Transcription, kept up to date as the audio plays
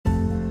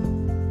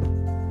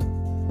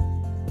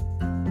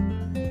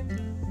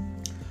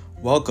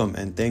Welcome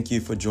and thank you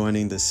for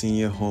joining the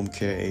Senior Home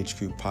Care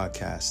HQ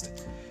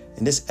podcast.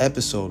 In this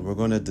episode, we're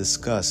going to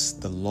discuss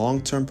the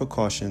long-term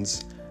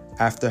precautions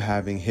after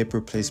having hip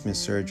replacement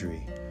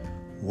surgery.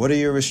 What are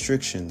your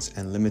restrictions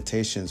and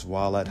limitations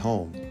while at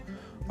home?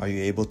 Are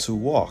you able to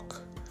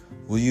walk?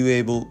 Will you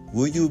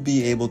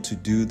be able to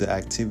do the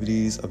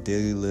activities of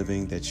daily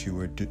living that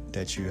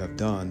you have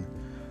done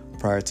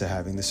prior to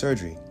having the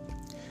surgery?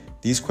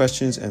 These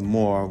questions and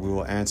more we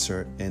will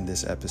answer in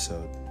this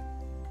episode.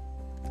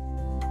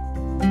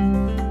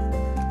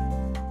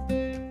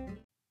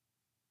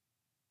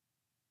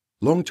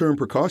 Long-term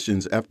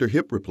precautions after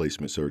hip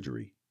replacement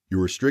surgery,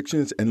 your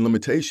restrictions and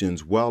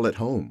limitations while at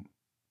home.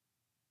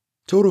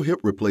 Total hip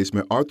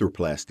replacement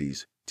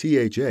arthroplasties,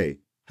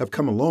 THA, have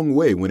come a long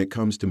way when it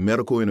comes to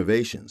medical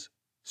innovations.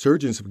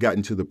 Surgeons have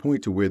gotten to the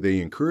point to where they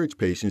encourage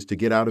patients to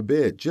get out of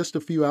bed just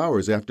a few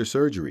hours after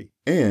surgery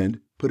and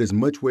put as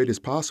much weight as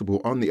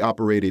possible on the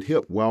operated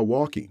hip while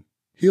walking.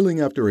 Healing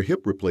after a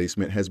hip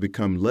replacement has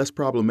become less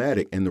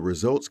problematic and the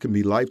results can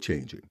be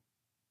life-changing.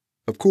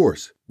 Of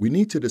course, we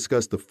need to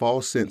discuss the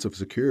false sense of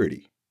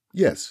security.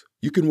 Yes,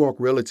 you can walk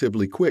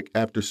relatively quick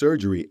after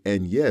surgery,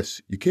 and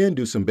yes, you can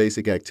do some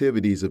basic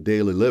activities of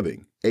daily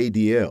living,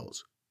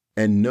 ADLs.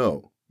 And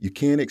no, you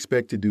can't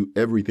expect to do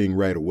everything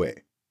right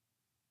away.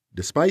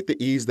 Despite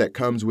the ease that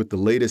comes with the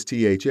latest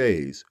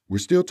THAs, we're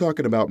still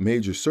talking about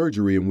major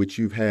surgery in which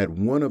you've had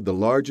one of the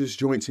largest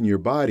joints in your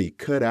body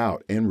cut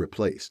out and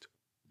replaced.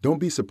 Don't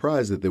be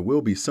surprised that there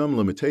will be some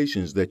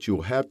limitations that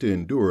you'll have to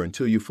endure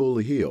until you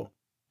fully heal.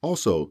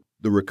 Also,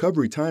 the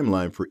recovery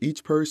timeline for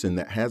each person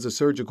that has a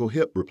surgical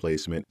hip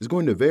replacement is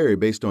going to vary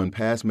based on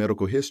past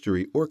medical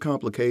history or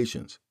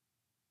complications.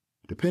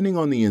 Depending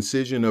on the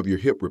incision of your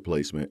hip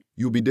replacement,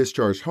 you'll be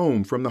discharged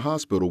home from the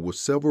hospital with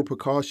several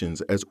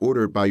precautions as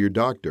ordered by your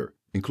doctor,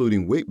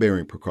 including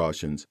weight-bearing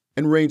precautions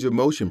and range of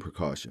motion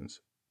precautions.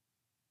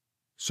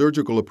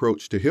 Surgical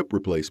approach to hip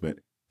replacement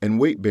and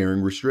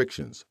weight-bearing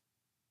restrictions.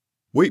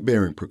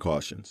 Weight-bearing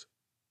precautions.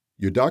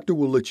 Your doctor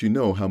will let you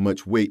know how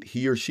much weight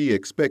he or she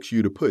expects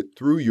you to put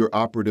through your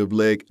operative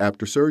leg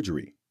after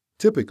surgery.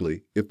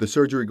 Typically, if the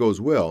surgery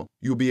goes well,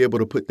 you'll be able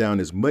to put down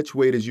as much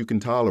weight as you can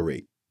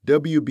tolerate,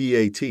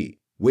 WBAT,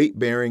 weight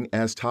bearing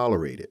as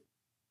tolerated.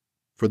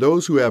 For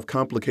those who have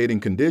complicating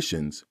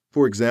conditions,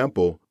 for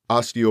example,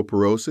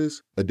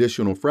 osteoporosis,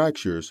 additional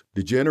fractures,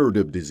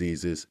 degenerative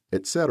diseases,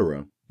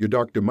 etc., your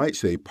doctor might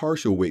say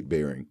partial weight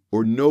bearing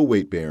or no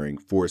weight bearing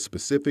for a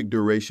specific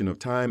duration of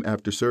time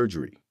after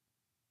surgery.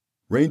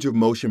 Range of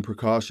motion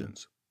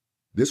precautions.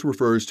 This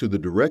refers to the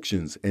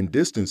directions and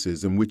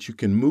distances in which you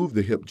can move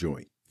the hip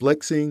joint,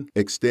 flexing,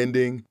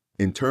 extending,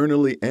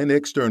 internally and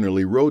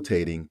externally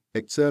rotating,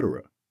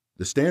 etc.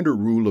 The standard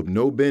rule of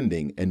no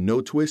bending and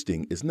no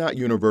twisting is not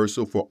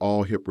universal for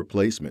all hip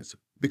replacements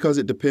because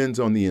it depends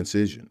on the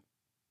incision.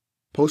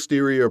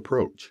 Posterior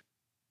approach.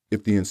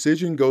 If the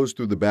incision goes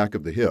through the back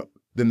of the hip,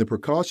 then the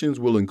precautions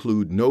will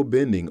include no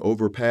bending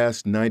over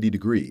past 90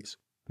 degrees,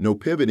 no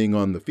pivoting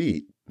on the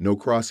feet, no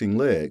crossing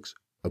legs,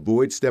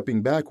 avoid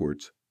stepping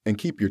backwards, and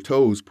keep your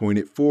toes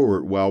pointed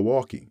forward while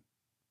walking.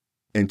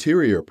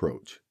 Anterior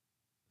approach.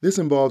 This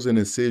involves an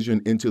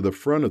incision into the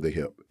front of the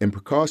hip, and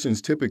precautions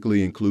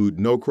typically include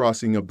no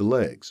crossing of the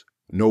legs,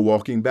 no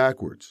walking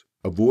backwards,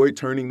 avoid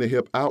turning the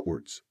hip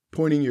outwards,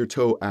 pointing your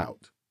toe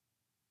out.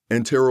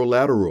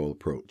 Anterolateral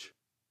approach.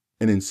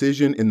 An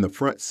incision in the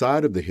front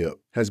side of the hip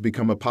has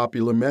become a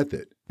popular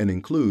method and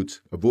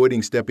includes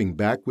avoiding stepping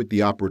back with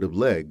the operative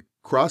leg,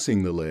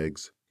 crossing the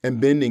legs, and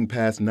bending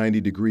past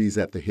 90 degrees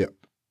at the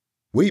hip.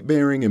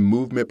 Weight-bearing and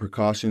movement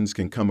precautions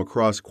can come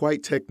across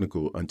quite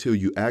technical until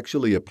you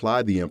actually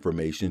apply the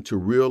information to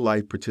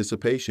real-life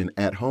participation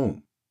at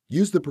home.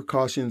 Use the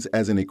precautions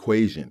as an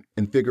equation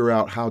and figure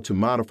out how to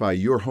modify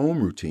your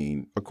home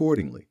routine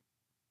accordingly.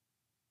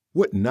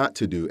 What not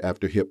to do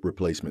after hip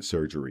replacement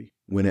surgery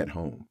when at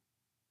home.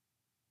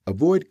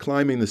 Avoid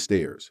climbing the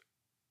stairs.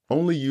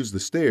 Only use the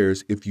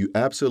stairs if you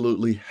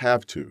absolutely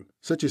have to,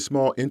 such as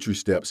small entry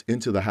steps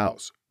into the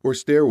house or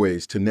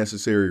stairways to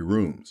necessary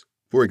rooms.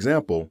 For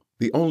example,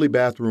 the only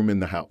bathroom in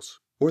the house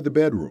or the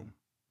bedroom.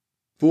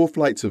 Full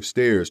flights of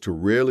stairs to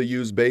rarely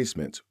used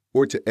basements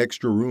or to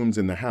extra rooms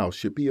in the house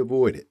should be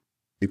avoided.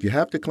 If you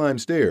have to climb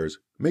stairs,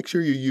 make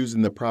sure you're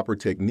using the proper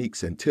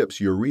techniques and tips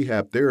your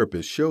rehab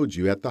therapist showed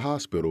you at the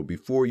hospital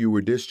before you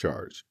were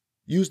discharged.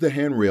 Use the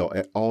handrail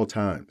at all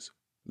times.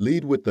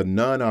 Lead with the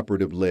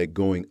non-operative leg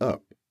going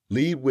up.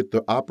 Lead with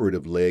the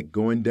operative leg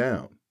going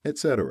down,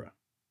 etc.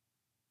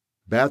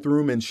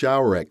 Bathroom and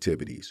shower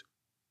activities.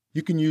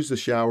 You can use the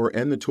shower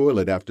and the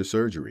toilet after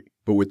surgery,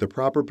 but with the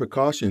proper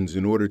precautions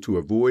in order to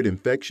avoid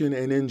infection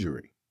and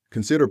injury.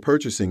 Consider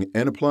purchasing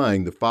and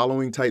applying the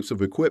following types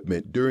of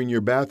equipment during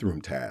your bathroom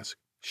task: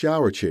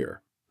 shower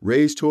chair,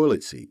 raised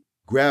toilet seat,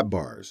 grab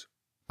bars,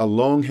 a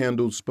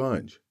long-handled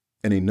sponge,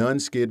 and a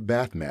non-skid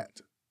bath mat.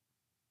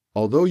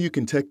 Although you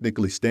can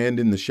technically stand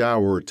in the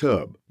shower or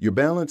tub, your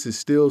balance is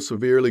still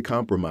severely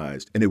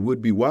compromised, and it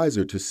would be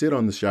wiser to sit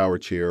on the shower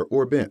chair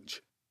or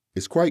bench.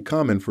 It's quite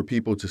common for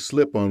people to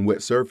slip on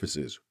wet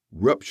surfaces,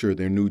 rupture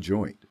their new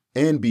joint,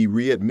 and be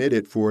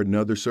readmitted for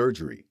another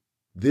surgery.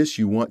 This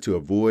you want to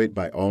avoid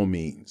by all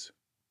means.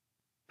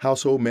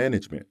 Household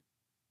management.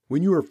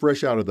 When you are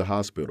fresh out of the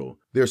hospital,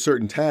 there are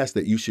certain tasks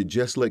that you should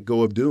just let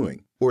go of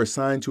doing or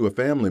assign to a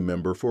family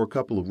member for a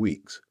couple of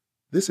weeks.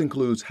 This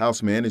includes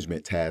house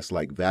management tasks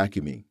like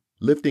vacuuming,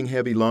 lifting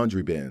heavy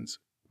laundry bins,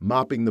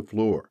 mopping the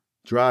floor,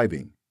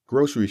 driving,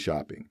 grocery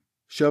shopping,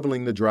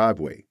 shoveling the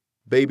driveway,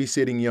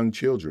 babysitting young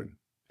children,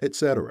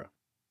 etc.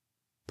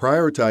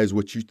 Prioritize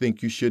what you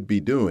think you should be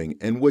doing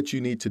and what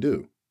you need to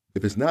do.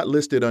 If it's not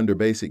listed under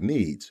basic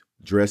needs,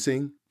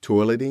 dressing,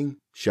 toileting,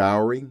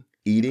 showering,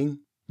 eating,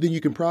 then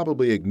you can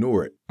probably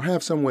ignore it or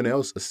have someone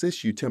else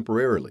assist you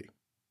temporarily.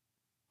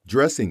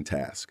 Dressing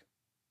task.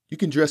 You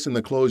can dress in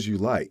the clothes you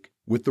like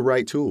with the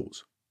right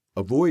tools.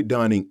 Avoid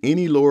donning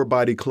any lower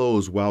body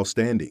clothes while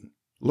standing.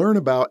 Learn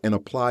about and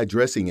apply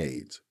dressing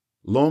aids,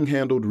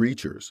 long-handled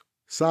reachers,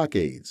 sock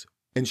aids,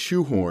 and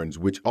shoehorns,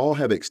 which all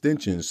have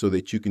extensions so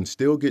that you can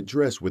still get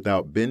dressed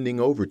without bending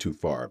over too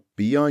far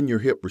beyond your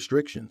hip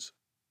restrictions.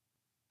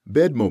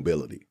 Bed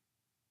mobility.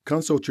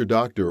 Consult your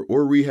doctor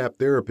or rehab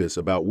therapist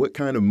about what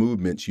kind of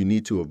movements you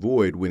need to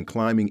avoid when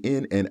climbing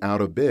in and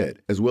out of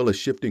bed, as well as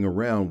shifting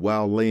around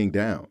while laying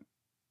down.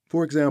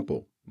 For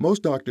example,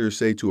 most doctors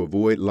say to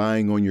avoid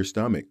lying on your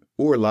stomach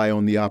or lie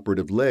on the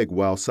operative leg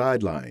while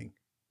side lying.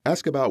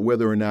 Ask about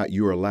whether or not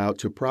you are allowed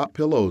to prop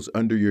pillows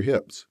under your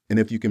hips and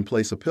if you can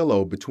place a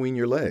pillow between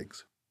your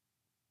legs.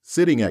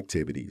 Sitting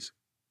activities.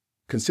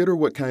 Consider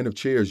what kind of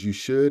chairs you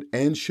should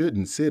and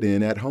shouldn't sit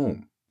in at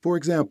home. For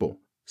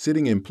example,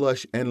 sitting in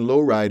plush and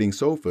low-riding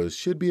sofas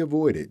should be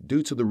avoided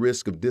due to the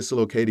risk of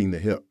dislocating the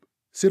hip.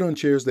 Sit on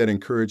chairs that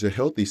encourage a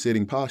healthy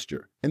sitting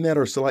posture and that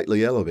are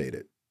slightly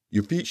elevated.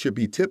 Your feet should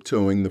be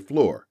tiptoeing the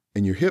floor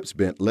and your hips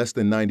bent less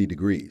than 90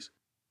 degrees.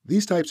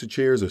 These types of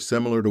chairs are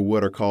similar to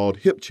what are called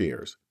hip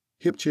chairs.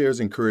 Hip chairs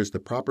encourage the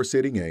proper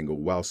sitting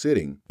angle while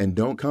sitting and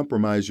don't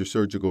compromise your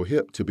surgical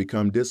hip to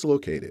become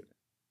dislocated.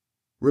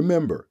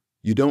 Remember,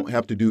 you don't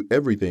have to do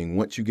everything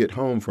once you get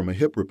home from a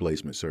hip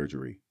replacement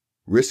surgery.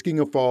 Risking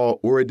a fall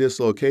or a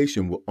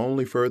dislocation will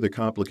only further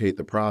complicate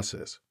the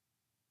process.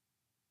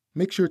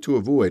 Make sure to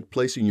avoid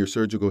placing your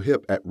surgical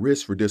hip at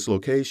risk for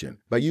dislocation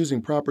by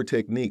using proper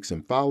techniques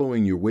and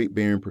following your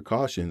weight-bearing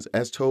precautions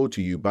as told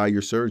to you by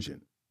your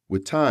surgeon.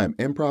 With time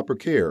and proper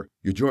care,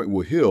 your joint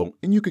will heal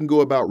and you can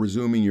go about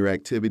resuming your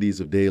activities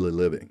of daily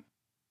living.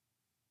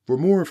 For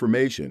more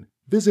information,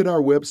 visit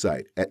our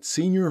website at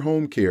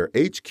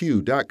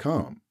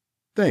seniorhomecarehq.com.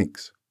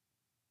 Thanks.